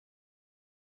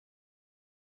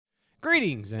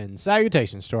Greetings and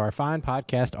salutations to our fine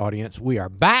podcast audience. We are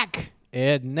back.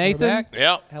 Ed, Nathan. We're back.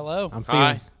 Yep. Hello. I'm feeling.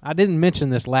 Hi. I didn't mention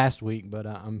this last week, but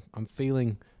I'm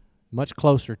feeling much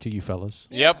closer to you fellas.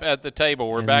 Yep, at the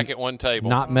table. We're And back at one table.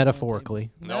 Not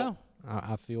metaphorically. Nope.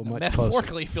 I feel much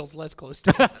Metaphorically feels less close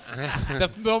to us.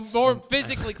 The more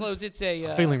physically close, it's a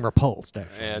closer. Feeling repulsed,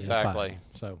 actually. Yeah, inside. exactly.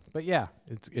 So, but yeah,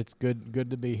 it's good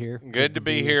to be here. Good to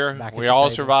be here. back at We the all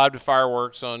table. survived the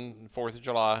fireworks on 4th of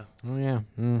July. Oh yeah.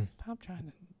 Mm. Stop trying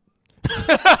to.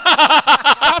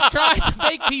 Stop trying to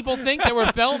make people think that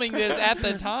we're filming this at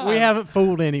the time. We haven't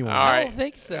fooled anyone. All I right. don't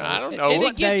think so. I don't know. And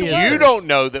What it gets day is worse. You don't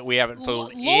know that we haven't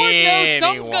Lord fooled knows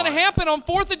something's going to anyone. happen on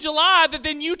 4th of July that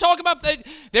then you talk about that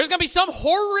there's going to be some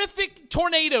horrific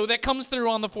tornado that comes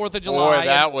through on the 4th of July. Boy,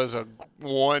 that was a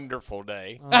wonderful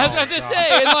day. I was about to say,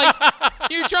 and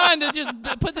like you're trying to just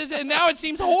put this in. Now it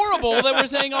seems horrible that we're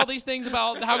saying all these things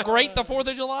about how great the 4th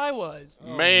of July was.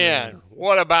 Man,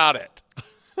 what about it?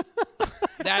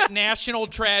 That national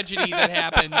tragedy that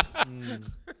happened.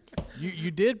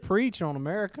 You did preach on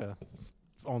America.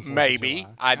 On 4th of Maybe July.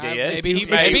 I did. Maybe he-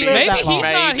 maybe maybe he's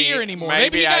not here anymore.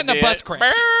 Maybe he got I in a did. bus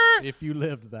crash. If you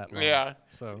lived that long. Yeah.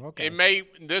 So okay.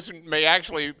 This may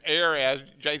actually air as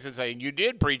Jason saying you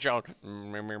did preach on.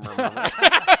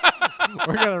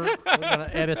 we're gonna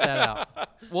edit that out.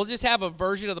 We'll just have a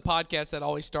version of the podcast that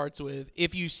always starts with,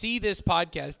 if you see this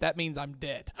podcast, that means I'm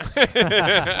dead.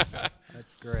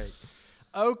 That's great.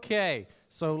 Okay,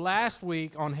 so last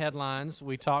week on headlines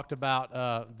we talked about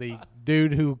the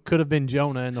dude who could have been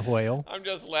Jonah in the whale. I'm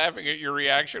just laughing at your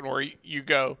reaction where you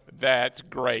go, "That's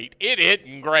great." It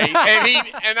isn't great,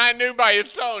 and I knew by his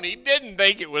tone he didn't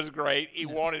think it was great. He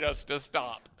wanted us to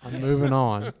stop. I'm moving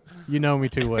on. You know me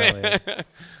too well, Ed.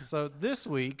 So this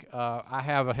week I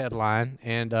have a headline,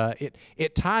 and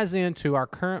it ties into our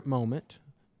current moment.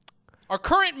 Our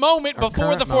current moment before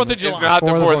current the 4th of moment. It's July. not the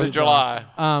Before the 4th of July.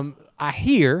 I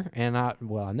hear, and I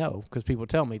know because people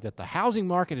tell me that the housing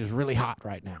market is really hot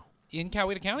right now. In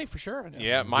Coweta County, for sure. I know.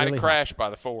 Yeah, it might Really have crashed by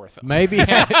the 4th. Maybe it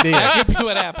did. That could be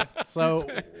what happened. So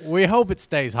we hope it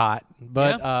stays hot.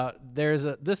 But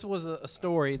this was a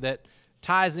story that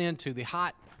ties into the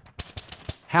hot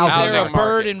housing Is there a market.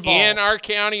 bird involved? In our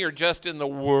county or just in the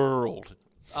world?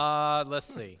 Let's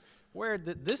see. Where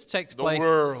this takes The place?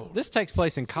 world. This takes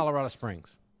place in Colorado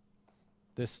Springs.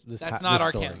 That's not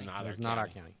our story. county. That's not our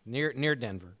county. Near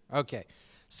Denver. Okay.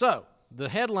 So the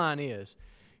headline is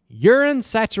urine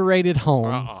saturated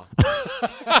home. Now,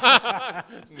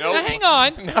 Nope. hang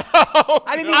on.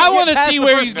 I didn't even I get want to past see the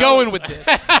where first he's going with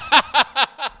this.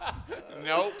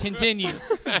 Nope. Continue.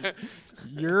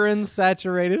 urine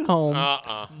saturated home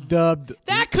dubbed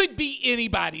That could be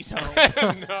anybody's home.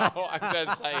 No, I'm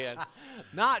just saying.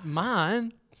 not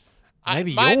mine.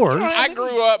 Maybe My- yours. I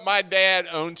grew up, my dad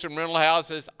owned some rental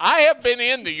houses. I have been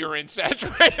in the urine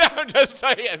saturated. I'm just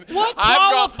saying. What I've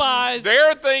got- qualifies? there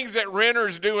are things that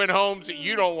renters do in homes that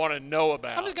you don't want to know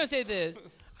about. I'm just gonna say this.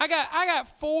 I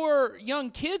got 4 young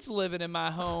kids living in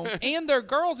my home, and they're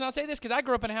girls. And I'll say this because I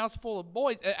grew up in a house full of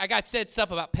boys. I got said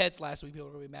stuff about pets last week. People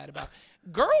were really mad about.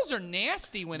 Girls are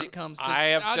nasty when it comes to. I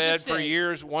have I'll said just for say.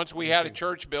 years, once we had a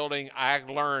church building, I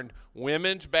learned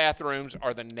women's bathrooms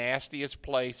are the nastiest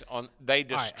place on. They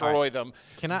destroy them.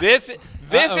 Can I- This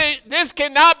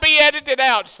cannot be edited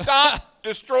out. Stop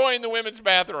destroying the women's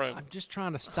bathroom. I'm just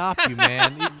trying to stop you,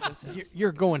 man.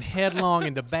 You're going headlong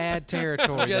into bad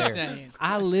territory Just there. saying.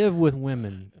 I live with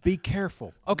women. Be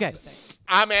careful. Okay.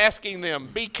 I'm asking them,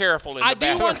 be careful in I the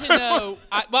do bathroom. want to know.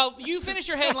 Well, you finish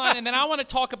your headline, and then I want to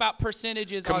talk about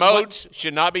percentages. on Commodes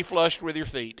should not be flushed with your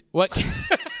feet. What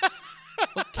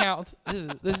counts?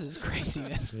 This is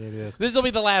craziness. It is. This will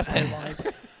be the last headline.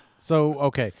 So,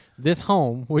 okay, this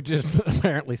home, which is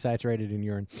apparently saturated in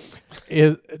urine,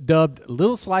 is dubbed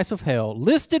Little Slice of Hell,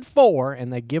 listed for,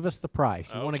 and they give us the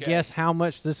price. You want to Okay. guess how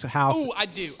much this house? Ooh, I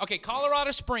do. Okay,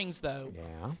 Colorado Springs though.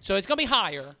 Yeah. So it's gonna be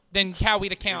higher than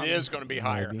Coweta County. It is going to be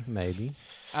higher. Maybe.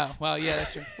 Oh well, yeah,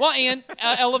 that's true. Well, and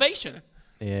elevation,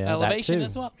 Yeah, elevation that too,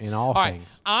 as well. in all right,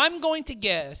 things. I'm going to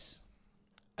guess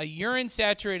a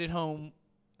urine-saturated home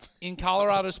in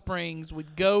Colorado Springs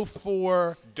would go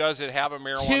for Does it have a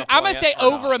marijuana two. I'm gonna plant say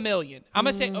or over not? $1 million. I'm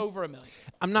gonna say over $1 million.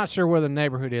 I'm not sure where the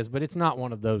neighborhood is, but it's not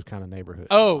one of those kind of neighborhoods.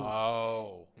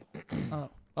 Oh. Oh.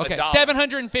 Okay, $1.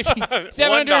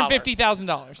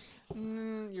 $750,000.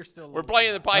 You're still. We're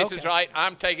playing the prices Okay. right.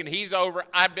 I'm taking he's over.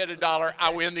 I bid $1. I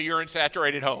win the urine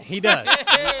saturated home. He does.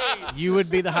 You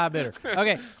would be the high bidder.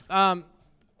 Okay,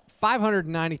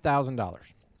 $590,000.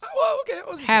 Well, okay, it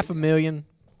was $500,000,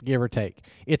 give or take.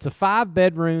 It's a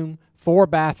 5-bedroom,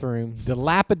 4-bathroom,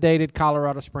 dilapidated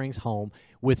Colorado Springs home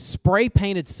with spray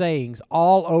painted sayings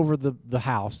all over the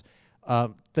house.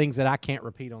 things that I can't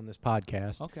repeat on this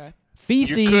podcast. Okay.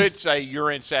 Feces. You could say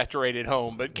urine saturated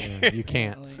home, but You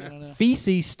can't. I don't know.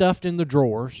 Feces stuffed in the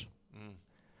drawers.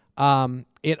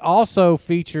 It also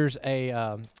features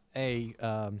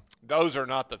those are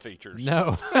not the features.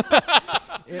 no.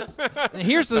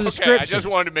 Here's the Okay, description. I just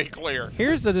wanted to be clear.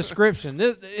 Here's the description.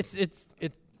 The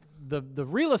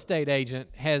real estate agent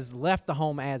has left the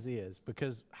home as is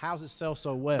because houses sell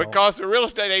so well. Because the real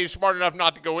estate agent is smart enough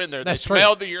not to go in there. That's They true.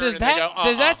 smell the urine Does and they go, that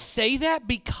does that say that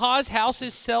because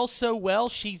houses sell so well?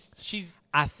 She's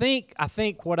I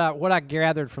think what I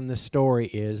gathered from this story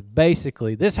is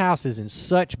basically this house is in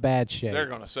such bad shape. They're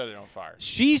going to set it on fire.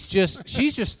 She's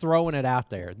just throwing it out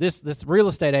there. This real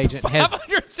estate agent has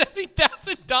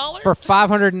 $570,000 for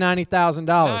 $590,000.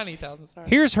 $90,000. Sorry.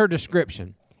 Here's her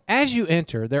description. As you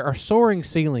enter, there are soaring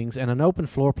ceilings and an open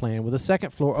floor plan with a second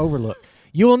floor overlook.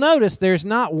 You will notice there's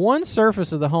not one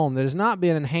surface of the home that has not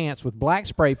been enhanced with black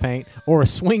spray paint or a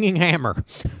swinging hammer.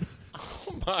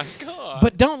 Oh, my God.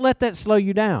 But don't let that slow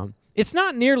you down. It's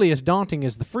not nearly as daunting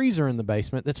as the freezer in the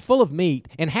basement that's full of meat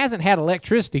and hasn't had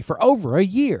electricity for over a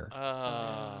year.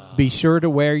 Be sure to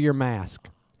wear your mask.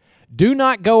 Do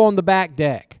not go on the back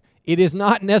deck. It is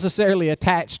not necessarily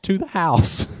attached to the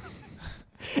house.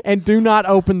 And do not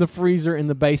open the freezer in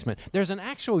the basement. There's an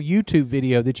actual YouTube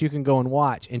video that you can go and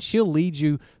watch, and she'll lead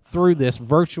you through this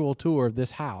virtual tour of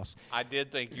this house. I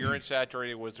did think urine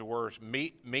saturated was the worst.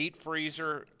 Meat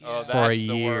freezer, that's For a the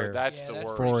year. worst. That's the that's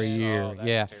worst. For a year, Oh, that's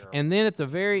yeah. terrible. And then at the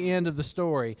very end of the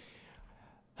story,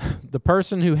 the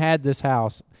person who had this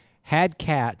house had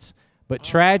cats, but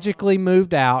tragically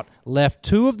moved out, left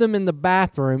 2 of them in the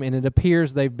bathroom, and it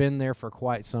appears they've been there for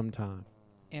quite some time.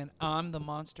 And I'm the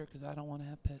monster because I don't want to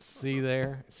have pets. See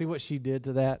there? See what she did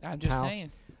to that I'm just house?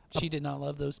 saying. She did not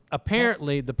love those.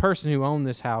 Apparently, the person who owned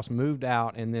this house moved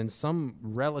out, and then some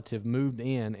relative moved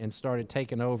in and started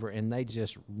taking over, and they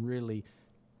just really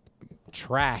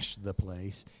trashed the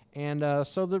place. And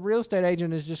so the real estate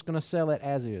agent is just going to sell it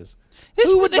as is.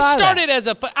 This Who would buy that? started as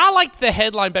a. I liked the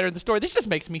headline better than the story. This just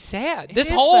makes me sad. It This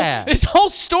is whole sad. this whole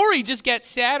story just gets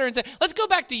sadder and sadder. Let's go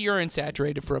back to urine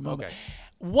saturated for a moment. Okay.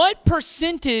 What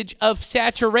percentage of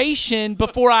saturation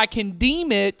before I can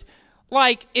deem it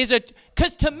like is a?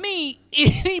 Because to me,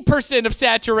 any percent of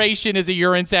saturation is a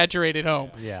urine saturated home.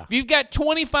 Yeah. If you've got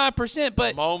 25%,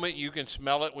 but The moment you can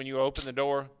smell it when you open the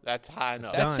door, that's high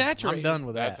enough. That's Done. saturated. I'm done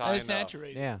with That's that. high that is enough.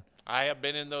 saturated. Yeah. I have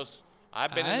been in those.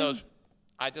 I've been in those.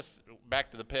 I just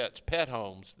back to the pet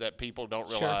homes that people don't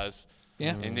Sure. realize.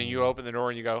 Yeah. And then you open the door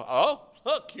and you go, oh,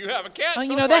 look, you have a cat. Oh, you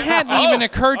know, somewhere. that hadn't even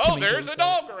occurred to oh, me there's till a you said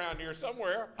dog around here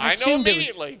somewhere. I know assumed it was-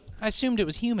 immediately. I assumed it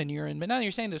was human urine, but now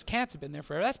you're saying those cats have been there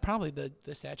forever. That's probably the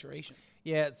saturation.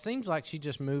 Yeah, it seems like she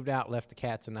just moved out, left the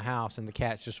cats in the house, and the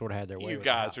cats just sort of had their way You with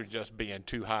guys the are just being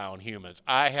too high on humans.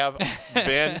 I have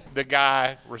been the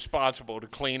guy responsible to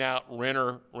clean out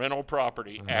rental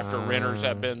property after renters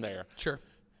have been there. Sure.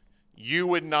 You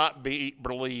would not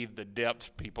believe the depths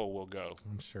people will go.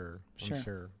 I'm sure. Sure. I'm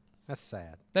sure. That's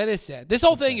sad. That is sad. This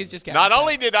whole thing is just got Not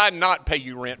only did I not pay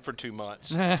you rent for 2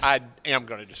 months, I am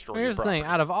going to destroy Here's your the thing.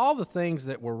 property. Out of all the things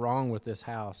that were wrong with this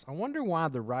house, I wonder why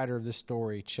the writer of this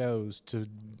story chose to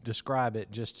describe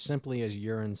it just simply as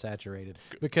urine saturated.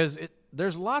 Because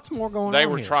there's lots more going on They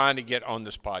were here. trying to get on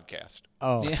this podcast.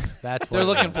 Oh, that's what They're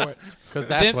looking for it. Because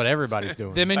that's Them- what everybody's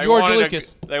doing. Them and They George wanted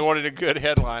Lucas. they wanted a good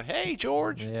headline. Hey,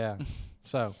 George. Yeah.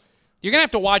 So You're gonna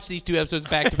have to watch these 2 episodes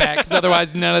back to back, because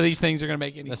otherwise none of these things are gonna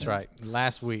make any that's sense. right.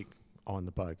 Last week on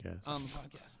the podcast. On the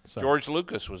podcast. So, George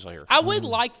Lucas was here. I would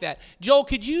like that. Joel,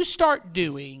 could you start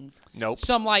doing Nope.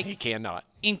 some like He cannot.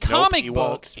 in Nope, comic he won't.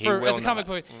 books He for will as a comic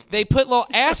not. book, they put little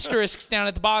asterisks down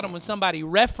at the bottom when somebody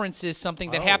references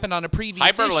something that happened on a previous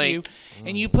Hyperlink. issue,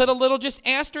 and you put a little just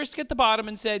asterisk at the bottom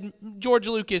and said George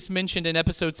Lucas mentioned in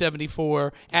episode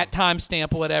 74 at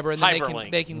timestamp or whatever, and then Hyperlink.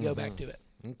 they can go back to it.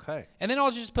 okay. And then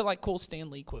I'll just put like cool Stan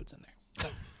Lee quotes in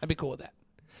there. I'd be cool with that.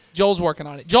 Joel's working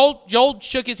on it. Joel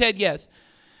shook his head yes.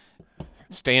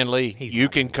 Stan Lee, you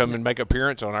can come and make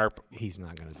appearance on our. He's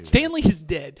not going to do Stan Lee is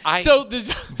dead. I- so this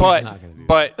But not gonna do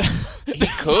but he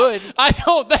could. I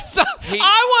don't. That's not,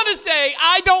 I want to say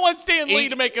I don't want Stan Lee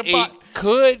to make a he buck.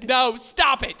 could. No,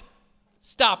 stop it.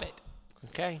 Stop it.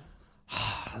 Okay.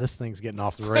 that. This thing's getting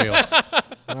off the rails.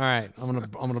 All right. I'm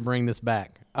gonna bring this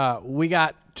back. We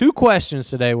got 2 questions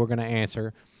today we're going to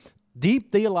answer.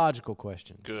 Deep theological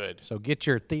questions. Good. So get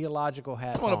your theological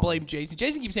hats I want on. to blame Jason.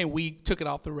 Jason keeps saying we took it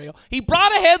off the rail. He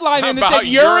brought a headline in that About said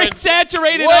urine urine-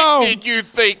 saturated What home. did you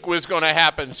think was going to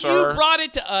happen, sir? You brought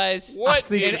it to us What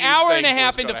see. did an you hour and a think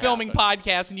half was into gonna filming happen?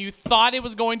 podcast, and you thought it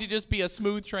was going to just be a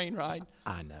smooth train ride.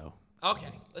 I know. Okay,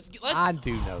 let's. I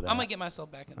do know that. I'm gonna get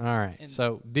myself back in. All right.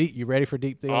 So, you ready for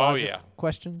deep theological yeah.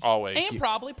 questions? Always. And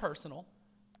probably personal.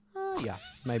 Yeah,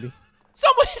 maybe.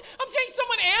 I'm saying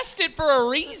someone asked it for a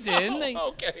reason.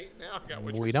 Okay, now I got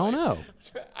what We don't know.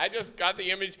 I just got the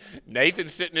image. Nathan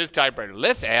sitting in his typewriter.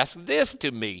 Let's ask this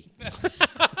to me.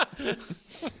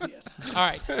 Yes. All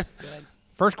right. Good.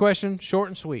 First question, short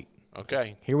and sweet.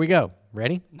 Okay. Here we go.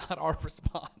 Ready? Not our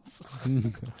response.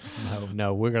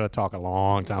 No, we're going to talk a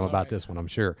long time about this one, I'm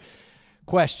sure.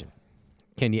 Question: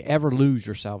 can you ever lose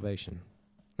your salvation?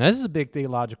 Now, this is a big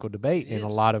theological debate in a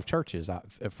lot of churches,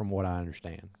 from what I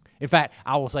understand. In fact,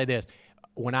 I will say this.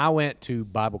 When I went to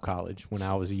Bible college when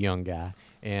I was a young guy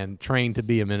and trained to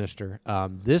be a minister,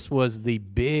 this was the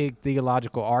big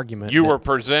theological argument. You were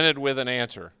presented with an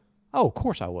answer. Oh, of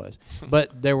course I was.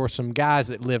 But there were some guys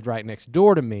that lived right next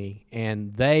door to me,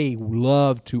 and they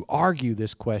loved to argue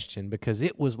this question because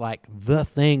it was like the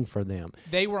thing for them.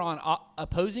 They were on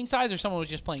opposing sides, or someone was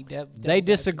just playing They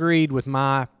disagreed with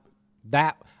I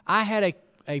had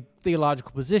a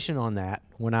theological position on that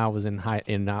when I was in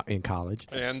college.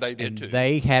 And they did too.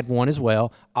 They had one as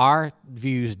well. Our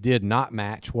views did not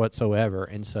match whatsoever,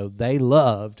 and so they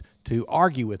loved to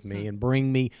argue with me and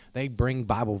they'd bring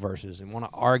Bible verses and want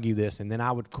to argue this, and then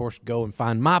I would, of course, go and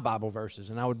find my Bible verses,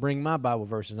 and I would bring my Bible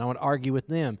verses, and I would argue with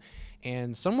them.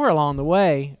 And somewhere along the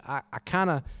way, I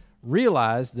kind of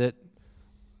realized that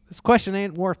this question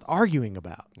ain't worth arguing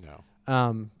about.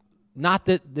 No. Not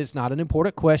that it's not an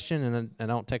important question, and I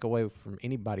don't take away from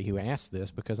anybody who asked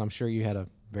this, because I'm sure you had a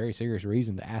very serious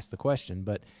reason to ask the question,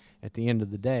 but at the end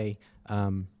of the day,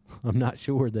 I'm not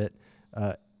sure that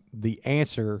the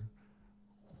answer,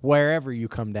 wherever you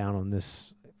come down on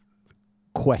this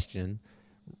question,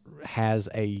 I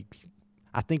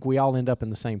think we all end up in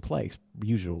the same place,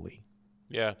 usually.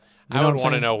 Yeah. You I know would what I'm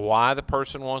want to saying? know why the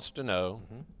person wants to know,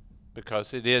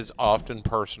 because it is often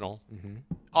personal.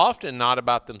 Often not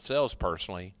about themselves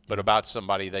personally, but about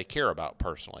somebody they care about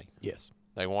personally. Yes.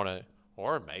 They want to,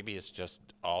 or maybe it's just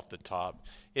off the top.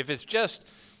 If it's just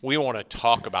we want to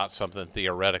talk about something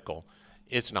theoretical,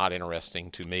 it's not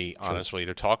interesting to me, honestly,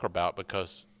 to talk about,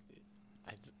 because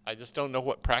I just don't know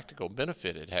what practical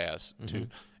benefit it has to.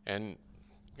 And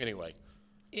anyway,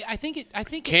 I think.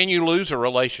 can you lose a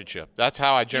relationship? That's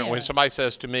how I generally. When Yeah. somebody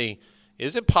says to me,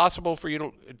 "Is it possible for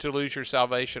you to lose your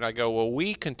salvation?" I go, "Well,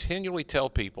 we continually tell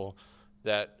people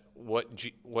that what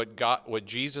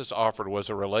Jesus offered was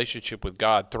a relationship with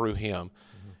God through Him.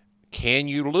 Can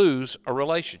you lose a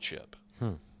relationship?"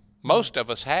 Most of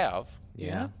us have.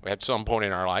 Yeah. At some point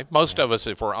in our life. Most of us,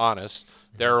 if we're honest,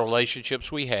 there are relationships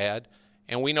we had,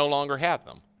 and we no longer have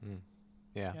them.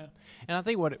 Yeah. And I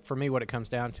think what it comes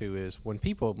down to is when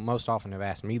people most often have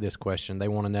asked me this question, they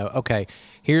want to know, okay,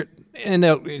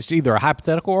 it's either a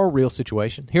hypothetical or a real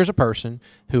situation. Here's a person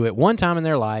who at one time in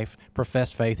their life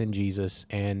professed faith in Jesus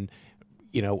and,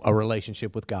 a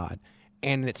relationship with God.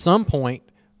 And at some point,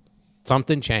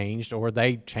 something changed, or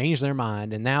they changed their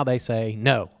mind, and now they say,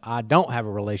 no, I don't have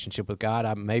a relationship with God.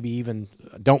 I maybe even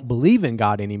don't believe in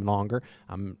God any longer.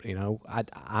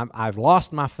 I've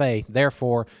lost my faith.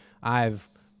 Therefore,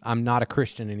 I'm not a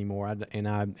Christian anymore.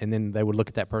 And then they would look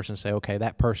at that person and say, okay,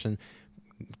 that person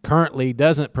currently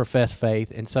doesn't profess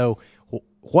faith. And so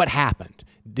what happened?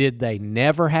 Did they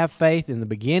never have faith in the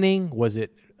beginning? Was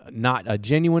it not a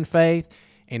genuine faith?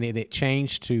 And it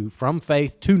changed from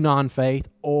faith to non-faith,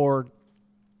 or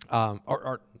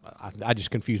I just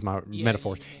confused my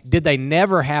metaphors. Did they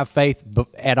never have faith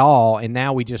at all, and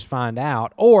now we just find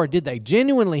out? Or did they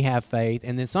genuinely have faith,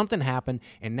 and then something happened,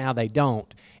 and now they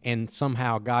don't, and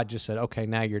somehow God just said, okay,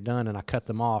 now you're done, and I cut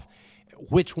them off?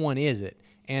 Which one is it?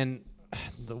 And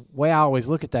the way I always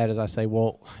look at that is I say,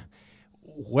 well,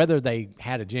 whether they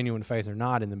had a genuine faith or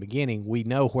not in the beginning, we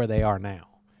know where they are now.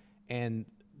 And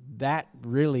that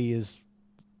really is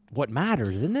what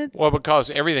matters, isn't it? Well, because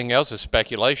everything else is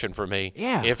speculation for me.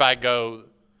 Yeah. If I go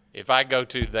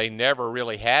to they never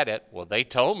really had it, well, they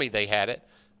told me they had it.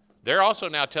 They're also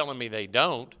now telling me they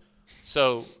don't.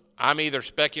 So I'm either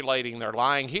speculating they're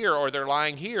lying here or they're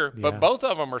lying here. Yeah. But both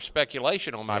of them are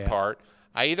speculation on my Yeah. part.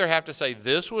 I either have to say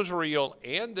this was real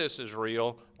and this is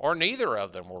real, or neither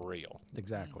of them were real.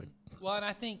 Exactly. Well, and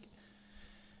I think,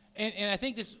 and I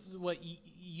think this is what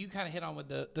you kind of hit on with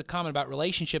the comment about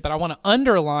relationship, but I want to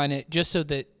underline it just so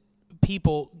that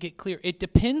people get clear. It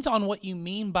depends on what you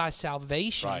mean by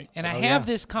salvation. Right. And I have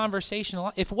this conversation a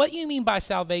lot. If what you mean by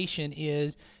salvation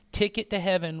is ticket to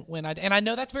heaven, and I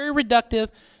know that's very reductive,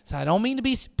 so I don't mean to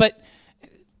be, but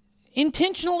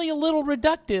intentionally a little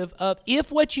reductive of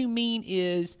if what you mean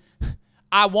is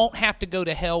I won't have to go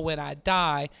to hell when I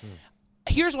die,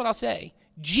 here's what I'll say.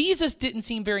 Jesus didn't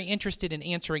seem very interested in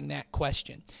answering that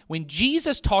question. When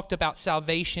Jesus talked about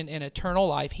salvation and eternal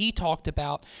life, he talked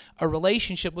about a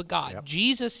relationship with God. Yep.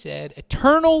 Jesus said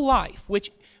eternal life,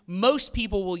 which most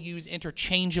people will use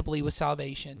interchangeably with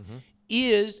salvation,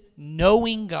 is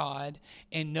knowing God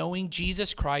and knowing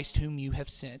Jesus Christ whom you have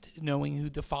sent, knowing who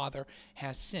the Father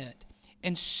has sent.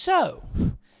 And so,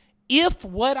 if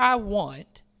what I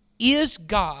want is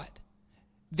God,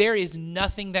 there is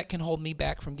nothing that can hold me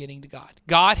back from getting to God.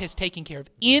 God has taken care of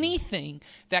anything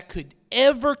that could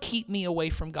ever keep me away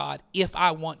from God if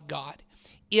I want God.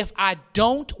 If I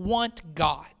don't want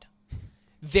God,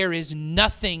 there is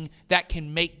nothing that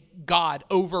can make God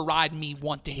override me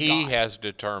wanting God. He has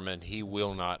determined he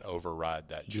will not override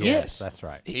that choice. Yes. That's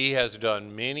right. He has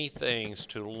done many things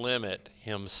to limit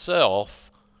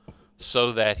himself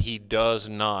so that he does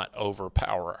not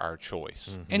overpower our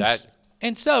choice.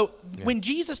 And so when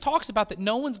Jesus talks about that,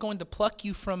 no one's going to pluck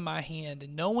you from my hand,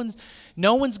 and no one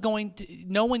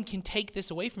can take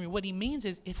this away from you. What he means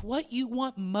is, if what you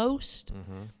want most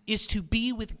is to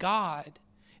be with God,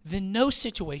 then no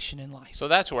situation in life. So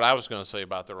that's what I was going to say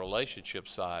about the relationship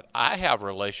side. I have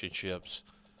relationships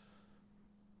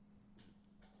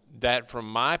that, from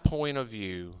my point of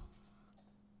view,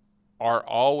 are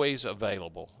always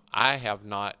available. I have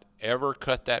not ever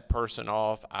cut that person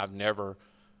off. I've never,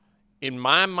 in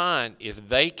my mind, if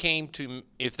they came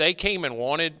and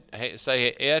wanted,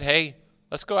 say, Ed, hey,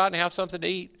 let's go out and have something to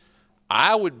eat,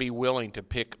 I would be willing to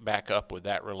pick back up with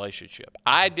that relationship.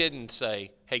 I didn't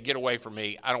say, hey, get away from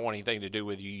me. I don't want anything to do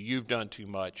with you. You've done too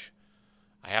much.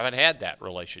 I haven't had that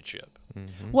relationship.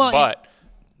 Well, But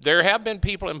there have been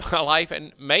people in my life,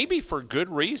 and maybe for good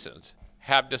reasons,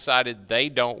 have decided they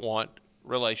don't want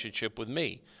relationship with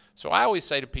me. So I always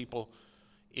say to people,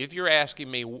 if you're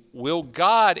asking me, will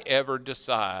God ever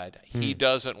decide he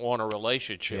doesn't want a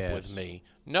relationship with me?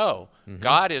 No.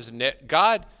 God has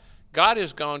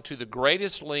gone to the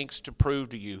greatest lengths to prove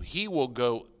to you he will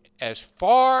go as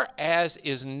far as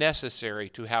is necessary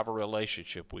to have a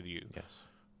relationship with you. Yes.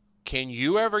 Can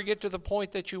you ever get to the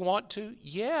point that you want to?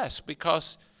 Yes,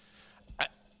 because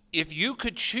if you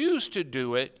could choose to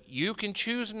do it, you can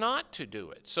choose not to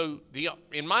do it. So,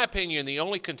 in my opinion, the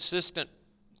only consistent,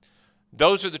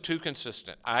 those are the two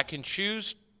consistent. I can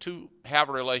choose to have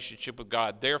a relationship with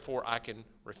God, therefore I can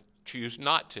choose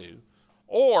not to.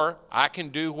 Or I can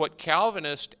do what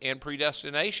Calvinist and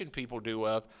predestination people do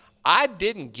of, I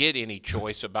didn't get any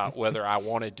choice about whether I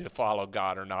wanted to follow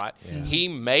God or not. Yeah. He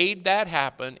made that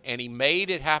happen, and he made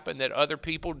it happen that other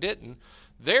people didn't.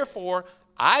 Therefore,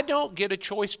 I don't get a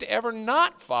choice to ever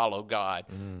not follow God.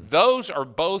 Those are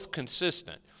both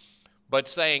consistent. But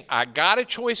saying, I got a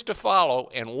choice to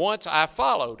follow, and once I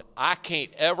followed, I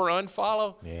can't ever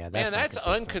unfollow, that's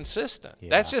inconsistent.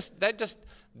 Yeah.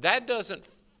 That doesn't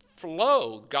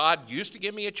flow. God used to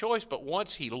give me a choice, but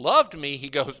once he loved me, he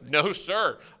goes, no,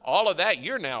 sir, all of that,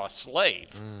 you're now a slave.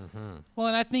 Well,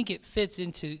 and I think it fits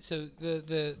into, so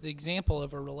the example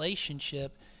of a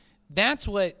relationship, that's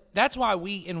why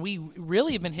we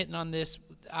really have been hitting on this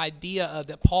idea of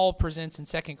that Paul presents in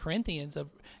 2 Corinthians of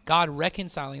God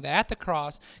reconciling, that at the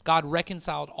cross, God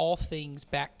reconciled all things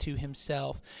back to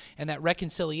himself. And that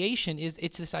reconciliation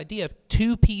it's this idea of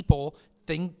two people,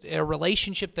 a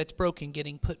relationship that's broken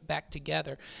getting put back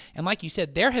together. And like you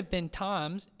said, there have been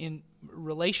times in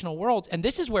relational worlds, and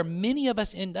this is where many of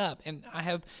us end up, and I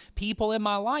have people in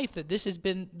my life that this has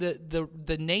been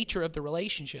the nature of the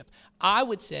relationship. I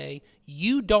would say,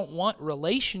 you don't want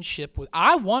relationship with,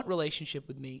 I want relationship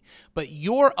with me, but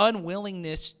your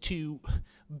unwillingness to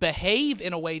behave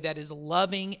in a way that is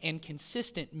loving and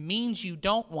consistent means you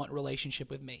don't want relationship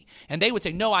with me. And they would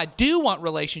say, no, I do want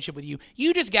relationship with you.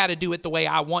 You just got to do it the way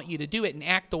I want you to do it and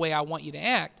act the way I want you to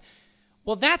act.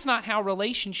 Well, that's not how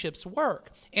relationships work.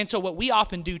 And so what we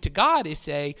often do to God is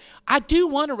say, I do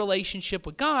want a relationship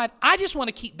with God. I just want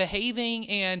to keep behaving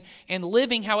and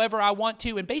living however I want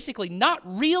to, and basically not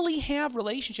really have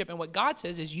relationship. And what God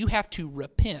says is you have to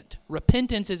repent.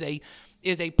 Repentance is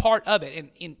a part of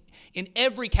it. And in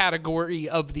every category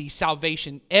of the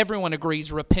salvation, everyone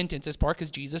agrees repentance is part, because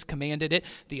Jesus commanded it.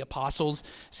 The apostles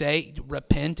say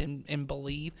repent and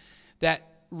believe. That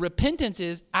repentance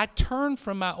is, I turn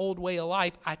from my old way of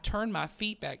life. I turn my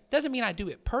feet back. Doesn't mean I do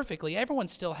it perfectly. Everyone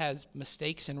still has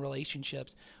mistakes in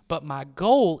relationships. But my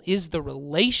goal is the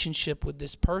relationship with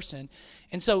this person.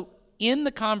 And so in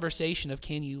the conversation of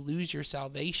can you lose your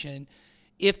salvation,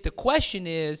 if the question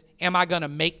is, am I going to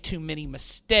make too many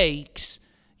mistakes?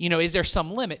 Is there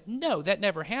some limit? No, that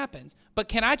never happens. But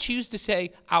can I choose to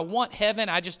say, I want heaven,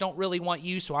 I just don't really want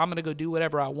you, so I'm going to go do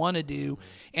whatever I want to do,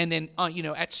 and then,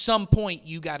 at some point,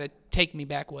 you got to take me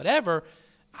back, whatever.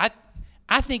 I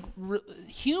I think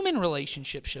human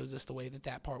relationship shows us the way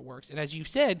that part works. And as you've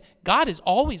said, God is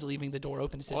always leaving the door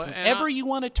open. It says, whenever you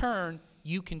want to turn,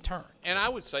 you can turn. And I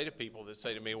would say to people that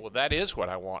say to me, well, that is what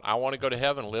I want. I want to go to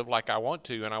heaven and live like I want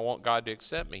to, and I want God to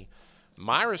accept me.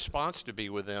 My response to be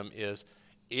with them is,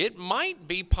 it might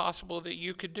be possible that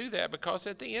you could do that, because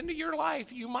at the end of your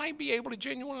life, you might be able to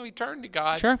genuinely turn to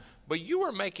God. Sure. But you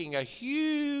are making a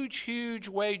huge, huge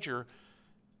wager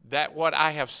that what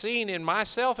I have seen in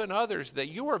myself and others, that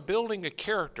you are building a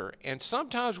character. And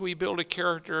sometimes we build a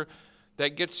character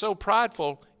that gets so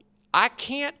prideful, I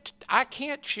can't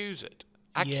choose it.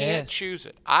 I can't choose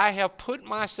it. I have put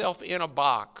myself in a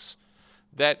box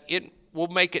that it will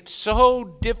make it so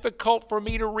difficult for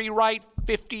me to rewrite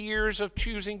 50 years of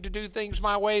choosing to do things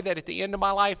my way, that at the end of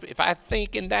my life, if I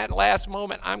think in that last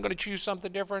moment I'm going to choose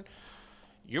something different,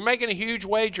 you're making a huge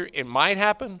wager. It might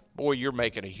happen. Boy, you're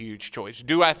making a huge choice.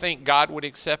 Do I think God would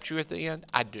accept you at the end?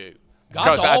 I do.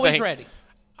 God's always ready.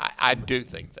 I do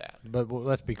think that. But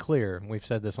let's be clear. We've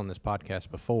said this on this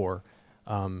podcast before.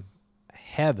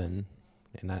 Heaven,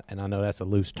 and I know that's a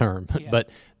loose term, but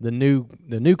the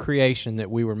new creation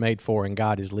that we were made for and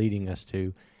God is leading us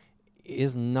to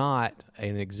is not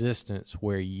an existence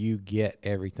where you get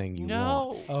everything you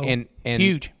want. Oh, and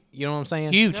huge. You know what I'm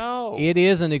saying? Huge. No. It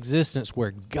is an existence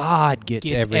where God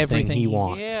gets everything he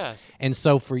wants. Yes. And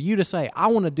so for you to say, I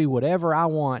want to do whatever I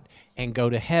want and go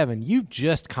to heaven, you've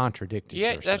just contradicted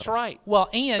yourself. Yeah, that's right. Well,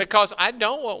 and because I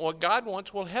don't want what God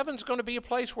wants. Well, heaven's going to be a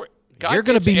place where God you're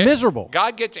going to be miserable.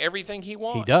 God gets everything he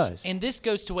wants. He does. And this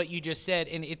goes to what you just said,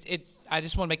 and it's. I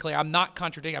just want to make clear, I'm not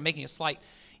contradicting. I'm making a slight.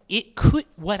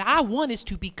 What I want is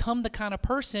to become the kind of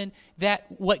person that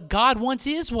what God wants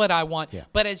is what I want. Yeah.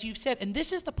 But as you've said, and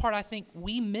this is the part I think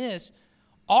we miss,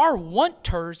 our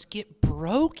wanters get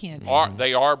broken.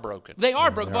 They are broken. They are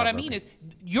broken. What I mean is,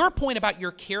 your point about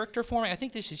your character forming, I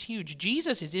think this is huge.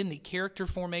 Jesus is in the character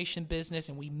formation business,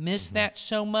 and we miss that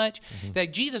so much,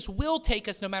 that Jesus will take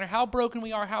us no matter how broken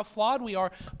we are, how flawed we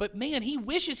are, but man, he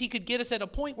wishes he could get us at a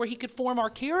point where he could form our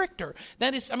character.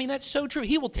 That's so true.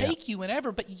 He will take you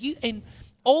whenever, but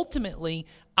ultimately,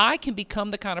 I can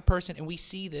become the kind of person, and we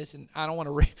see this, and I don't want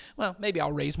to, maybe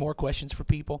I'll raise more questions for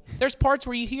people. There's parts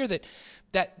where you hear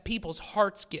that people's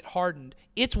hearts get hardened.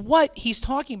 It's what he's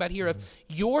talking about here of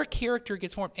your character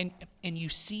gets formed, and you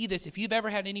see this. If you've ever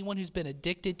had anyone who's been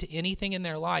addicted to anything in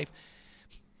their life,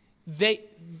 they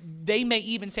may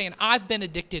even say, and I've been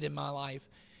addicted in my life,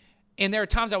 and there are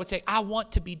times I would say, I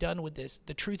want to be done with this.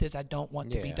 The truth is I don't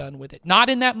want to be done with it. Not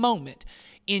in that moment.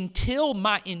 Until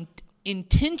my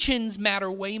intentions matter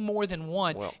way more than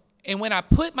one. Well, and when I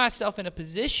put myself in a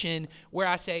position where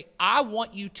I say, I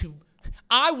want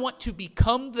to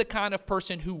become the kind of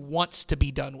person who wants to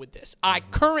be done with this. I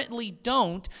currently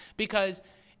don't, because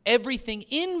everything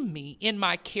in me, in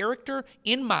my character,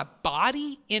 in my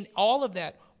body, in all of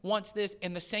that wants this.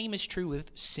 And the same is true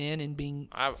with sin and being.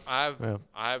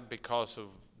 I've because of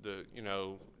the,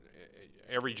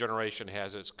 every generation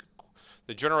has its.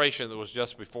 The generation that was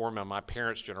just before me, my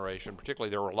parents' generation,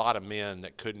 particularly, there were a lot of men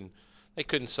that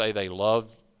couldn't say they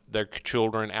loved their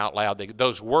children out loud.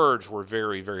 Those words were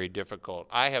very, very difficult.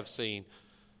 I have seen,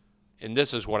 and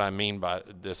this is what I mean by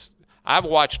this, I've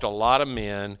watched a lot of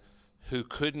men who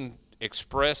couldn't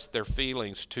express their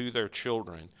feelings to their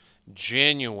children,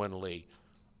 genuinely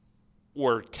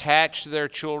were attached to their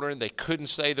children. They couldn't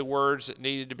say the words that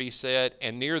needed to be said,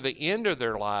 and near the end of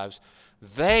their lives,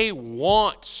 they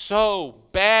want so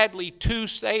badly to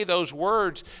say those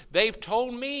words. They've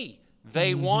told me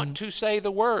they want to say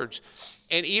the words.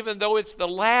 And even though it's the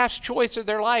last choice of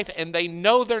their life and they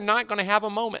know they're not going to have a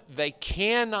moment, they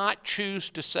cannot choose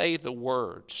to say the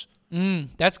words.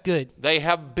 That's good. They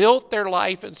have built their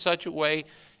life in such a way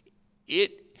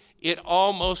it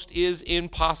almost is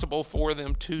impossible for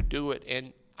them to do it.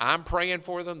 And I'm praying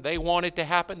for them. They want it to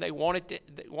happen. They want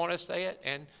to say it.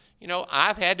 And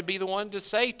I've had to be the one to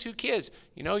say to kids,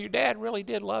 your dad really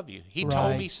did love you. He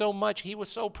told me so much. He was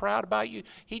so proud about you.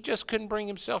 He just couldn't bring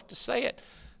himself to say it.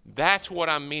 That's what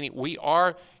I'm meaning.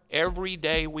 Every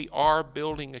day we are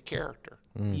building a character.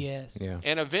 Yes. Yeah.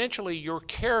 And eventually your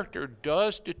character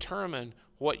does determine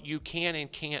what you can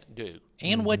and can't do.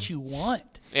 And what you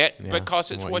want.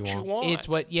 Because it's what you want. It's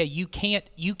what, you can't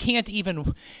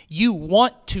even, you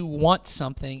want to want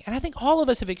something. And I think all of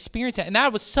us have experienced that. And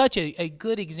that was such a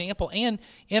good example. And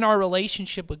in our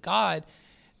relationship with God,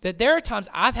 that there are times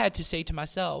I've had to say to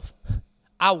myself,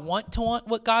 I want to want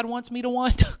what God wants me to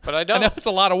want. But I don't. I know it's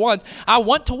a lot of wants. I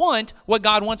want to want what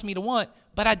God wants me to want,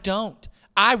 but I don't.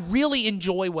 I really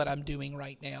enjoy what I'm doing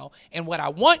right now. And what I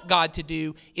want God to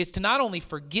do is to not only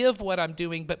forgive what I'm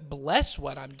doing, but bless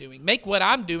what I'm doing. Make what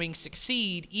I'm doing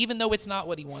succeed, even though it's not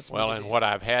what he wants me to do. Well, and what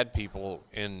I've had people,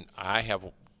 and I have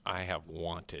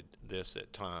wanted this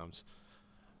at times.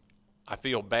 I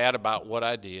feel bad about what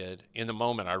I did. In the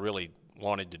moment, I really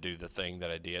wanted to do the thing that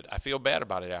I did. I feel bad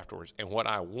about it afterwards. And what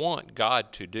I want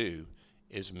God to do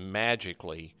is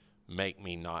magically make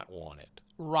me not want it.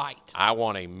 Right. I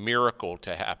want a miracle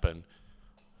to happen,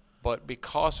 but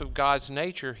because of God's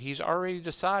nature, he's already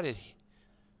decided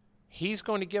he's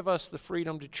going to give us the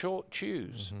freedom to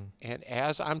choose. Mm-hmm. And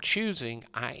as I'm choosing,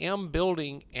 I am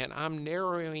building and I'm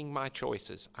narrowing my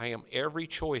choices. Every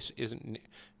choice is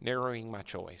narrowing my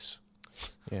choice.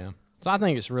 Yeah. So I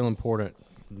think it's real important,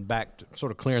 back to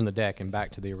sort of clearing the deck and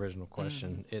back to the original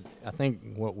question. I think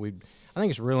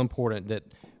it's real important that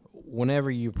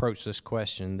whenever you approach this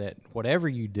question, that whatever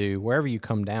you do, wherever you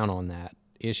come down on that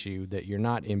issue, that you're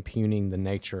not impugning the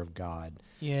nature of God.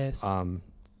 Yes. A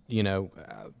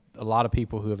lot of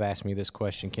people who have asked me this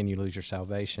question, can you lose your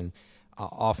salvation,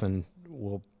 often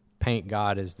will paint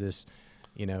God as this,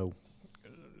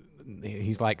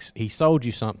 he's like, he sold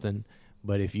you something,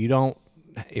 but if you don't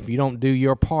do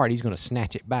your part, he's going to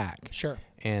snatch it back. Sure.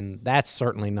 And that's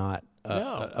certainly not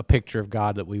a picture of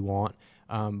God that we want.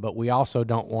 But we also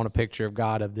don't want a picture of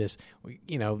God of this,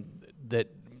 that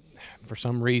for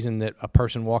some reason that a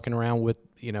person walking around with,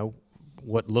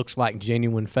 what looks like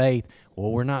genuine faith,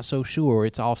 well, we're not so sure.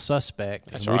 It's all suspect.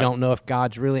 That's and right. We don't know if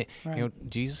God's really, right.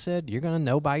 Jesus said, you're going to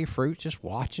know by your fruit. Just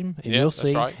watch him and Yeah, you'll that's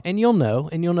see. right. And you'll know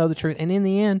the truth. And in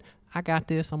the end, I got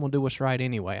this. I'm going to do what's right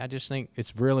anyway. I just think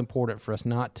it's real important for us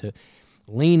not to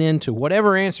lean into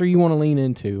whatever answer you want to lean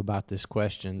into about this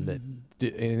question,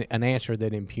 that an answer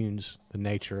that impugns the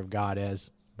nature of God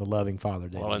as the loving Father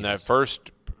that Well, he in is. that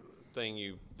first thing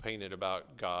you painted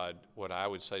about God, what I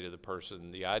would say to the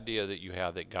person, the idea that you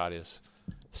have that God is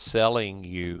selling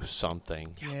you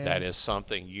something, that is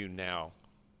something you now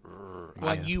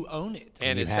Like you own it.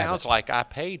 and you it have sounds it. like I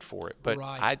paid for it, but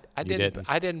Right. I You didn't.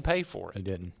 didn't pay for it. He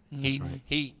didn't.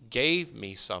 He gave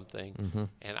me something,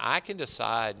 and I can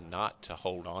decide not to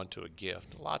hold on to a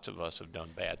gift. Lots of us have done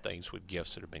bad things with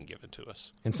gifts that have been given to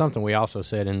us. And something we also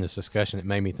said in this discussion that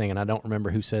made me think, and I don't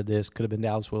remember who said this, could have been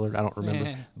Dallas Willard, I don't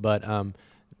remember, Yeah. but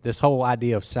this whole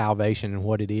idea of salvation and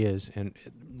what it is, and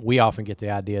we often get the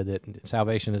idea that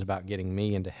salvation is about getting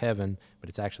me into heaven, but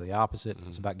it's actually the opposite.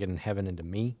 It's about getting heaven into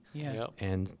me. Yeah. Yep.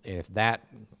 And if that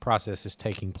process is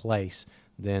taking place,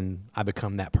 then I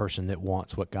become that person that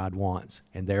wants what God wants,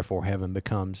 and therefore heaven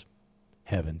becomes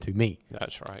heaven to me.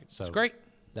 That's right. So It's great.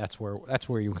 That's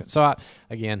where you. So I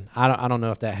don't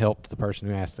know if that helped the person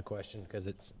who asked the question, because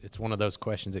it's one of those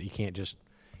questions that you can't just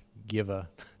give a.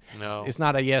 No. It's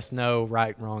not a yes, no,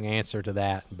 right, wrong answer to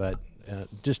that. But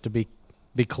just to be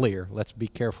clear, let's be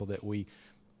careful that we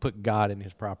put God in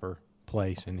his proper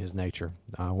place in his nature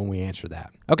when we answer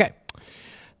that. Okay,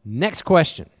 next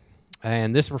question.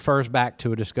 And this refers back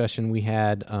to a discussion we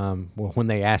had, when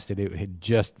they asked it, it had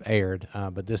just aired,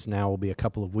 but this now will be a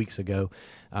couple of weeks ago,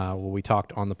 where we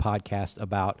talked on the podcast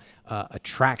about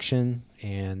attraction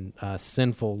and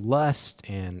sinful lust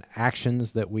and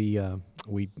actions that we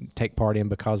take part in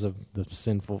because of the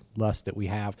sinful lust that we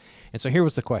have. And so here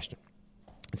was the question.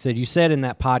 It said, you said in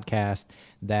that podcast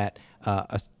that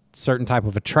a certain type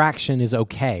of attraction is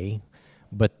okay,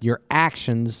 but your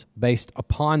actions based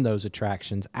upon those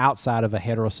attractions outside of a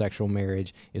heterosexual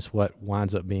marriage is what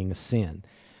winds up being a sin.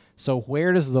 So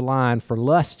where does the line for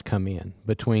lust come in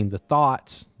between the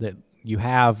thoughts that you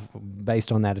have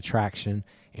based on that attraction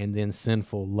and then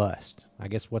sinful lust? I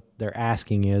guess what they're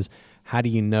asking is, how do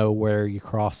you know where you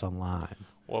cross a line?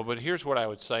 Well, but here's what I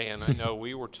would say, and I know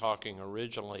we were talking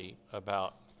originally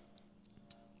about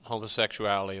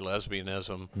homosexuality,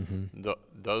 lesbianism,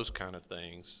 those kind of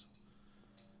things.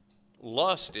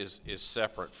 Lust is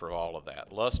separate from all of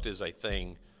that. Lust is a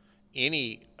thing,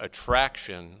 any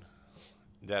attraction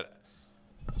that,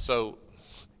 so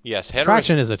yes,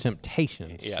 Attraction is a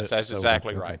temptation. Yes, So- that's so,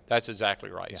 exactly okay. right. That's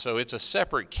exactly right. So it's a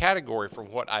separate category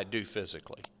from what I do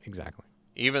physically. Exactly.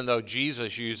 Even though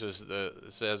Jesus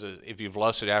says if you've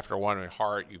lusted after one in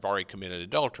heart, you've already committed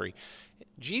adultery.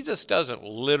 Jesus doesn't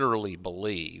literally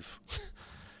believe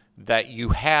that you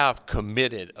have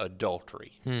committed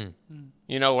adultery.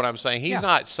 You know what I'm saying? He's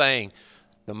not saying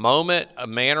the moment a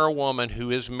man or a woman who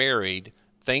is married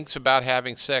thinks about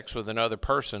having sex with another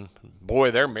person,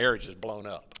 boy, their marriage is blown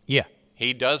up. Yeah.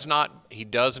 He does not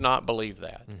believe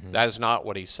that. That is not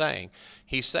what he's saying.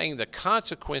 He's saying the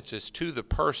consequences to the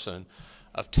person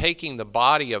of taking the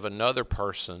body of another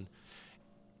person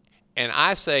And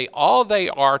I say all they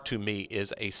are to me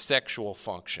is a sexual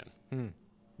function.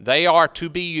 They are to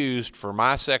be used for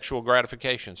my sexual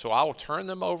gratification. So I will turn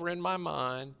them over in my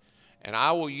mind, and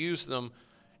I will use them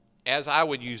as I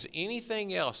would use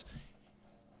anything else.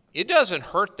 It doesn't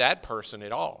hurt that person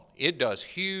at all. It does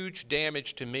huge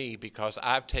damage to me because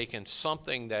I've taken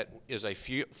something that is a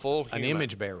full human. An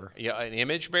image bearer. Yeah, an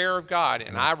image bearer of God,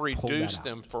 and I've reduced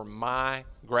them for my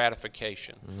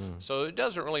gratification. So it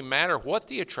doesn't really matter what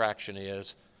the attraction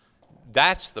is.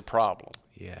 That's the problem.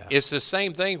 Yeah. It's the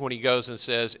same thing when he goes and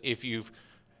says, if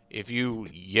you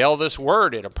yell this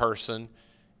word at a person,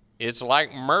 it's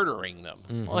like murdering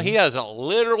them. Well, he doesn't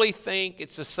literally think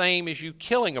it's the same as you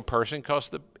killing a person,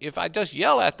 because if I just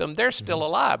yell at them, they're still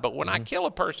alive. But when I kill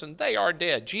a person, they are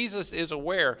dead. Jesus is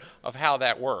aware of how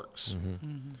that works.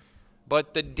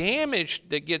 But the damage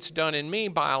that gets done in me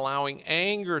by allowing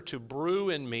anger to brew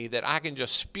in me that I can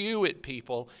just spew at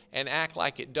people and act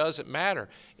like it doesn't matter.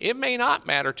 It may not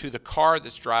matter to the car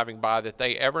that's driving by that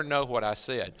they ever know what I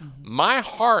said. My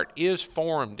heart is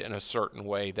formed in a certain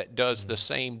way that does the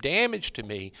same damage to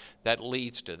me that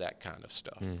leads to that kind of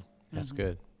stuff. That's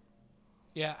good.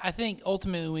 Yeah, I think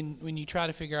ultimately when you try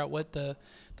to figure out what the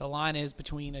line is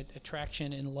between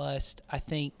attraction and lust, I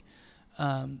think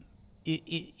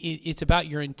it's about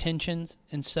your intentions.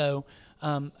 And so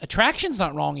attraction's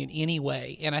not wrong in any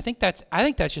way, and I think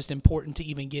that's just important to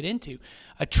even get into.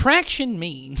 Attraction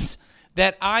means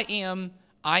that I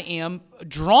am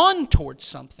drawn towards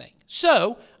something.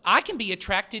 So I can be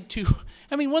attracted to,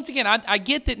 I mean, once again, I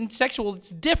get that in sexual it's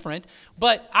different,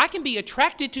 but I can be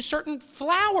attracted to certain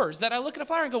flowers that I look at a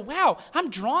flower and go, wow, I'm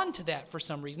drawn to that for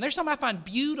some reason. There's something I find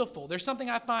beautiful. There's something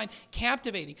I find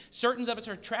captivating. Certain of us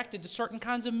are attracted to certain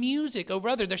kinds of music over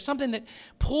others. There's something that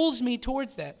pulls me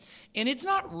towards that. And it's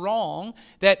not wrong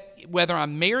that whether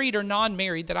I'm married or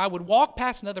non-married, that I would walk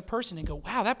past another person and go,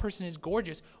 wow, that person is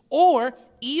gorgeous. Or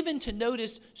even to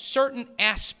notice certain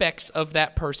aspects of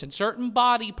that person, certain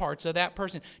body parts of that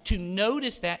person, to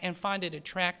notice that and find it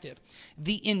attractive.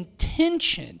 The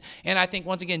intention, and I think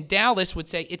once again Dallas would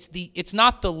say it's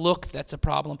not the look that's a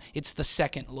problem, it's the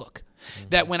second look.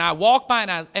 That when I walk by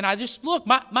and I just look,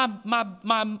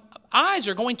 my eyes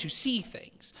are going to see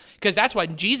things, because that's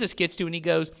what Jesus gets to, and he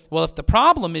goes, well, if the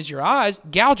problem is your eyes,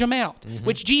 gouge them out.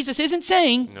 Which Jesus isn't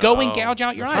saying go and gouge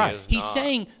out your eyes. He's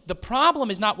saying the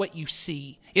problem is not what you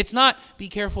see. It's not be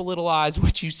careful, little eyes,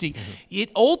 what you see.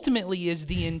 It ultimately is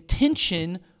the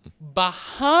intention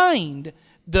behind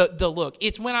the look.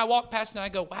 It's when I walk past and I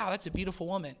go, wow, that's a beautiful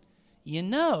woman. You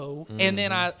know, and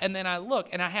then I look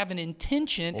and I have an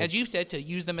intention, as you've said, to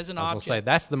use them as an object. Say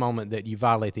that's the moment that you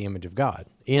violate the image of God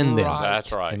in them.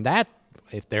 That's right. And that,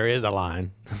 if there is a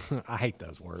line, I hate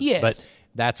those words. Yes. But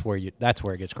that's where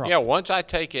it gets crossed. Yeah, once I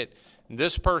take it,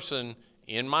 this person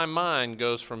in my mind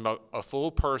goes from a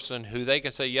full person who they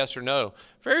can say yes or no.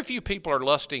 Very few people are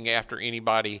lusting after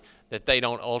anybody that they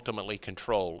don't ultimately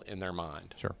control in their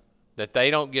mind. Sure. That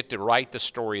they don't get to write the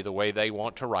story the way they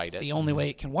want to write it. The only way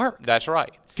it can work. That's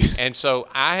right. And so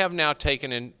I have now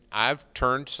I've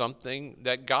turned something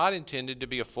that God intended to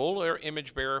be a full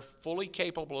image bearer, fully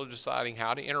capable of deciding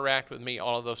how to interact with me,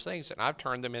 all of those things, and I've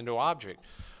turned them into object.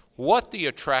 What the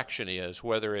attraction is,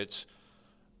 whether it's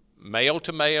male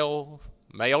to male,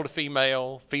 male to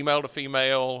female, female to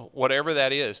female, whatever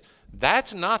that is,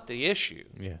 that's not the issue.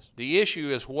 Yes. The issue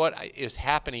is what is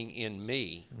happening in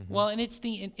me. Well, and it's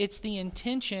the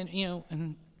intention,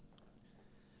 and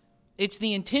it's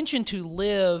the intention to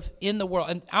live in the world.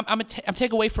 And I'm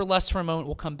take away for lust for a moment.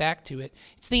 We'll come back to it.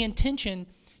 It's the intention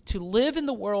to live in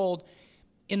the world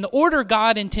in the order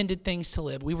God intended things to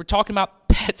live. We were talking about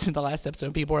pets in the last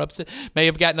episode. People were upset, may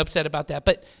have gotten upset about that,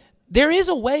 but there is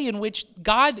a way in which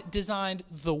God designed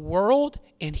the world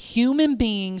and human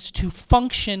beings to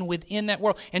function within that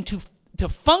world. And to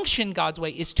function God's way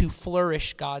is to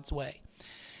flourish God's way.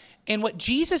 And what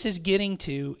Jesus is getting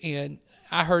to, and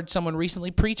I heard someone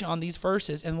recently preach on these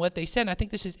verses and what they said, and I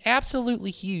think this is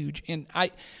absolutely huge. And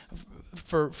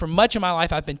for much of my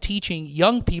life, I've been teaching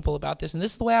young people about this, and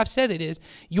this is the way I've said it is,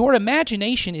 your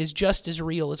imagination is just as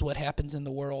real as what happens in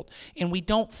the world. And we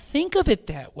don't think of it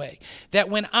that way. That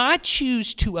when I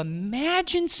choose to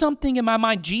imagine something in my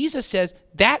mind, Jesus says,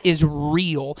 that is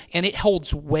real, and it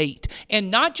holds weight.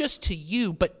 And not just to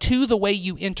you, but to the way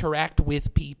you interact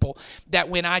with people. That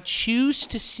when I choose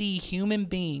to see human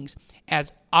beings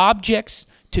as objects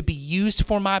to be used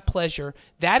for my pleasure,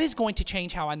 that is going to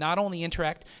change how I not only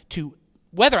interact to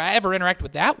whether I ever interact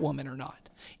with that woman or not.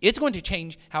 It's going to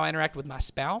change how I interact with my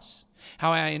spouse,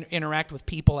 how I interact with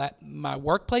people at my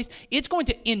workplace. It's going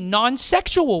to, in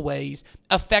non-sexual ways,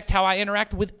 affect how I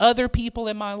interact with other people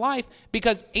in my life.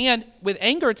 And with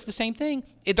anger, it's the same thing.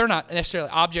 They're not necessarily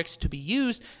objects to be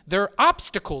used. They're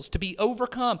obstacles to be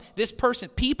overcome.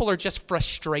 People are just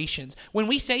frustrations. When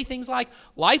we say things like,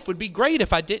 life would be great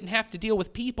if I didn't have to deal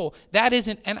with people, that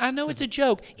isn't, and I know it's a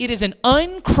joke, it is an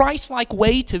un-Christ-like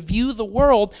way to view the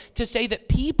world, to say that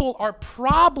people are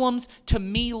problems to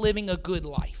me living a good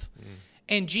life.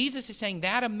 And Jesus is saying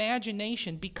that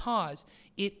imagination, because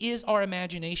it is our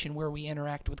imagination where we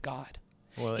interact with God.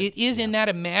 Well, it is in that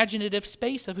imaginative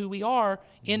space of who we are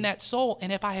in that soul.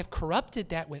 And if I have corrupted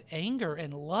that with anger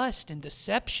and lust and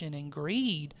deception and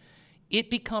greed, it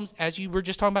becomes, as you were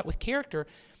just talking about with character,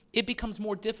 it becomes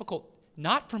more difficult,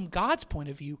 not from God's point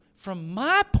of view, from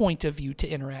my point of view, to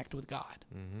interact with God.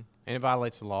 Mm-hmm. And it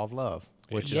violates the law of love,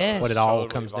 which Yes. is what it all Totally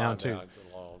comes down to. violates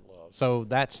the law of love. So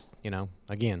that's,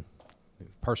 again, the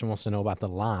person wants to know about the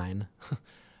line.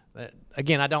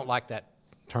 Again, I don't like that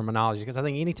terminology, because I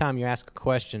think anytime you ask a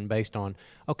question based on,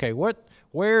 okay,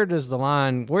 where is the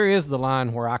line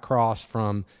where I cross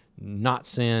from not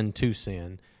sin to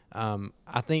sin,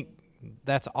 I think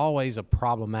that's always a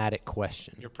problematic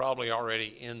question. You're probably already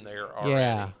in there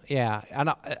already. Yeah.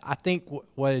 I think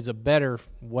what is a better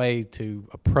way to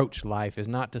approach life is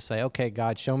not to say, okay,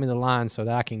 God, show me the line so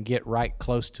that I can get right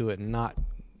close to it and not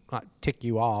tick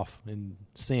you off in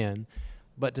sin,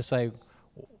 but to say,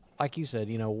 like you said,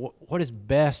 what is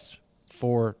best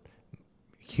for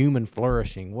human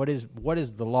flourishing? What is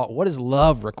the law? What does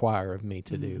love require of me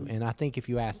to do? And I think if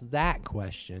you ask that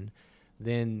question,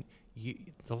 then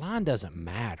the line doesn't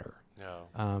matter.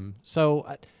 No.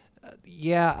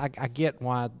 I get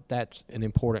why that's an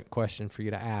important question for you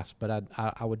to ask, but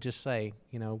I would just say,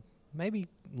 maybe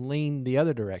lean the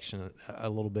other direction a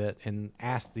little bit and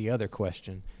ask the other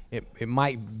question. It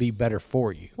might be better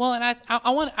for you. Well, and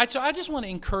I just want to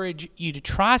encourage you to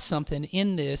try something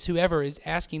in this, whoever is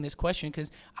asking this question,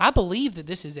 because I believe that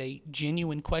this is a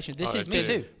genuine question. This has been,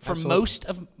 too. for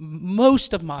Absolutely.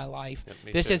 most of my life,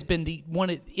 this too. has been the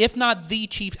one, if not the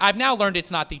chief. I've now learned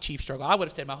it's not the chief struggle. I would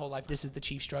have said my whole life this is the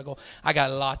chief struggle. I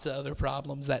got lots of other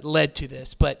problems that led to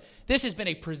this, but this has been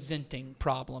a presenting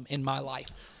problem in my life.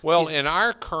 Well, in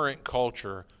our current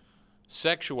culture,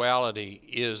 sexuality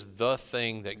is the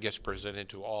thing that gets presented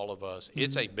to all of us.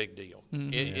 It's a big deal.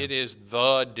 It is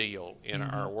the deal in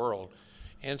our world.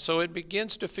 And so it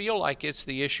begins to feel like it's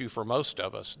the issue for most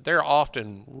of us. They're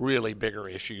often really bigger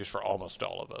issues for almost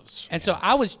all of us. And so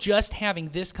I was just having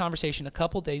this conversation a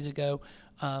couple days ago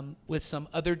with some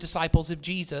other disciples of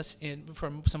Jesus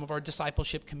from some of our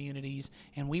discipleship communities,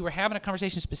 and we were having a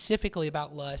conversation specifically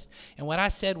about lust. And what I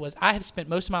said was, I have spent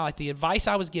most of my life, the advice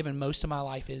I was given most of my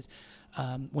life is,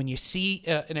 when you see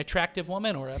an attractive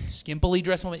woman or a skimpily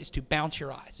dressed woman, is to bounce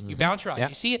your eyes. You bounce your eyes. Yeah.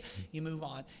 You see it, you move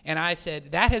on. And I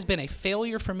said, that has been a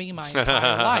failure for me my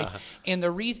entire life.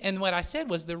 And what I said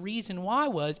was, the reason why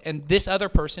was, and this other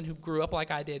person who grew up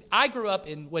like I did, I grew up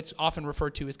in what's often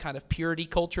referred to as kind of purity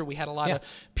culture. We had a lot of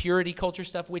purity culture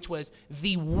stuff, which was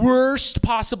the worst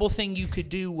possible thing you could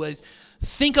do was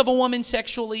think of a woman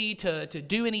sexually to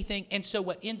do anything. And so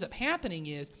what ends up happening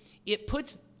is, it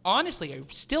puts, honestly,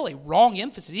 still a wrong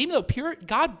emphasis. Even though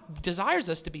God desires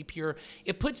us to be pure,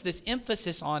 it puts this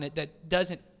emphasis on it that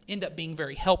doesn't end up being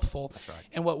very helpful. That's right.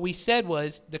 And what we said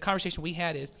was, the conversation we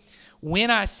had is, when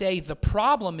I say the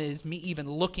problem is me even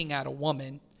looking at a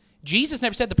woman, Jesus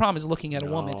never said the problem is looking at a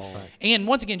woman. That's right. And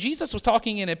once again, Jesus was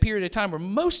talking in a period of time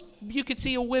where you could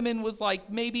see a woman was like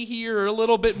maybe here or a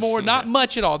little bit more, not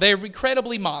much at all. They're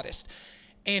incredibly modest.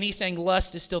 And he's saying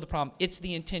lust is still the problem. It's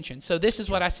the intention. So this is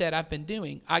what I said I've been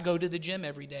doing. I go to the gym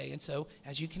every day. And so,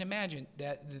 as you can imagine,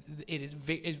 that it is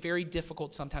very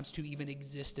difficult sometimes to even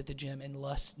exist at the gym and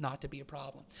lust not to be a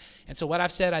problem. And so what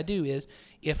I've said I do is,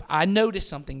 if I notice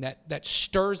something that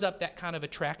stirs up that kind of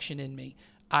attraction in me,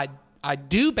 I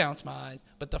do bounce my eyes.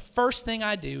 But the first thing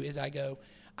I do is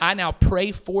I now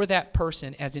pray for that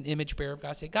person as an image bearer of God.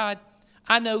 I say, God,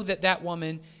 I know that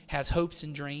woman has hopes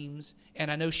and dreams,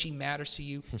 and I know she matters to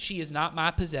you. She is not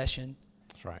my possession.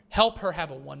 That's right. Help her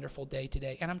have a wonderful day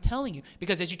today. And I'm telling you,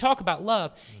 because as you talk about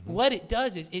love, what it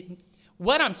does is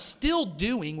what I'm still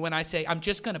doing when I say I'm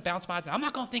just going to bounce my eyes, and I'm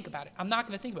not going to think about it. I'm not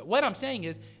going to think about it. What I'm saying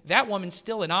is that woman's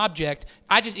still an object.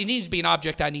 It needs to be an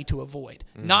object I need to avoid,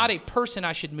 not a person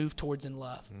I should move towards in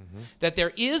love. That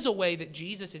there is a way that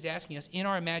Jesus is asking us in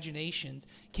our imaginations,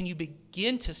 can you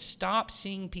begin to stop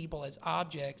seeing people as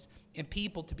objects and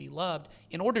people to be loved?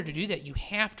 In order to do that, you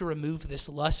have to remove this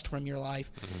lust from your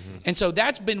life. And so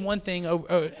that's been one thing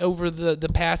over the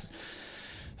past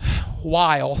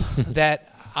while that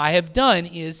I have done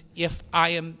is, if I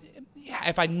am,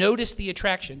 if I notice the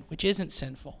attraction, which isn't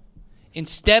sinful,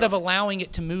 instead of allowing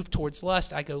it to move towards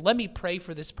lust, I go, let me pray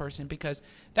for this person, because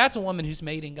that's a woman who's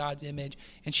made in God's image,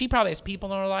 and she probably has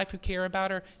people in her life who care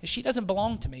about her, and she doesn't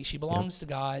belong to me. She belongs to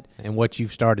God. And what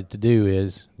you've started to do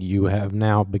is you have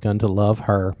now begun to love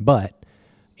her, but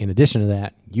in addition to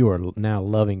that, you are now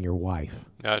loving your wife.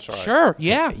 That's right. Sure,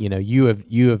 yeah. You know,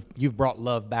 you've brought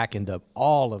love back into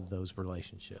all of those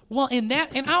relationships. Well, and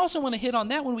I also want to hit on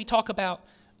that when we talk about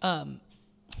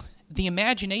the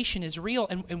imagination is real,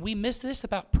 and we miss this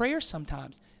about prayer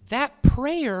sometimes. That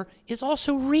prayer is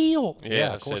also real.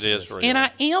 Yes, it is real. And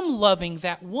I am loving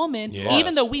that woman, Yes.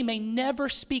 even though we may never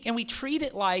speak, and we treat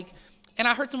it like. And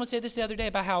I heard someone say this the other day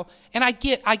about how, and I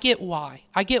get why.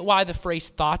 I get why the phrase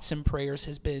thoughts and prayers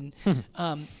has been,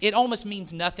 it almost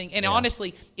means nothing. And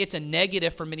honestly, it's a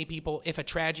negative for many people if a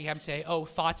tragedy happens to say, oh,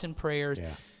 thoughts and prayers. Yeah.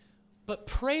 But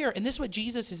prayer, and this is what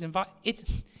Jesus is inviting,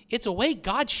 it's a way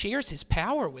God shares his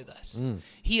power with us.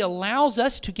 He allows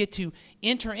us to get to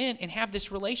enter in and have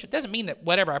this relationship. It doesn't mean that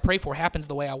whatever I pray for happens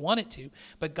the way I want it to,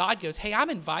 but God goes, hey, I'm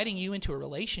inviting you into a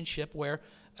relationship where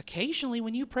occasionally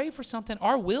when you pray for something,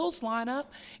 our wills line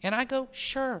up, and I go,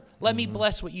 sure, let me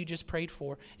bless what you just prayed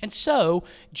for. And so,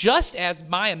 just as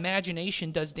my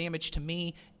imagination does damage to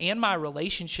me and my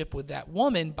relationship with that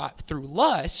woman through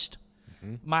lust,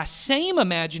 my same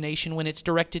imagination, when it's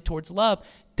directed towards love,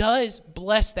 does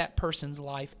bless that person's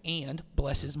life and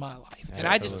blesses my life. And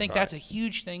I just think that's a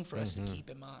huge thing for us to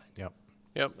keep in mind.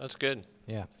 Yep, that's good.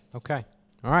 Yeah. Okay.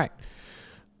 All right.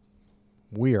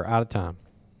 We are out of time.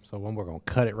 So we're going to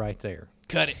cut it right there.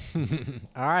 Cut it.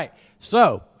 All right.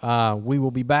 So we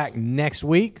will be back next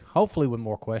week, hopefully with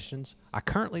more questions. I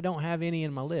currently don't have any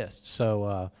in my list.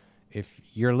 So if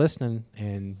you're listening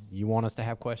and you want us to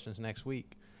have questions next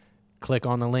week, click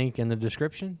on the link in the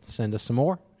description, send us some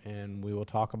more, and we will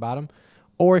talk about them.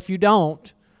 Or if you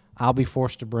don't, I'll be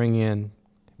forced to bring in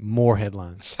more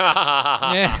headlines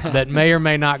that may or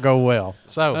may not go well.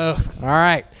 So, all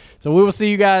right. So we will see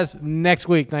you guys next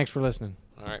week. Thanks for listening.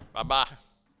 All right, bye-bye.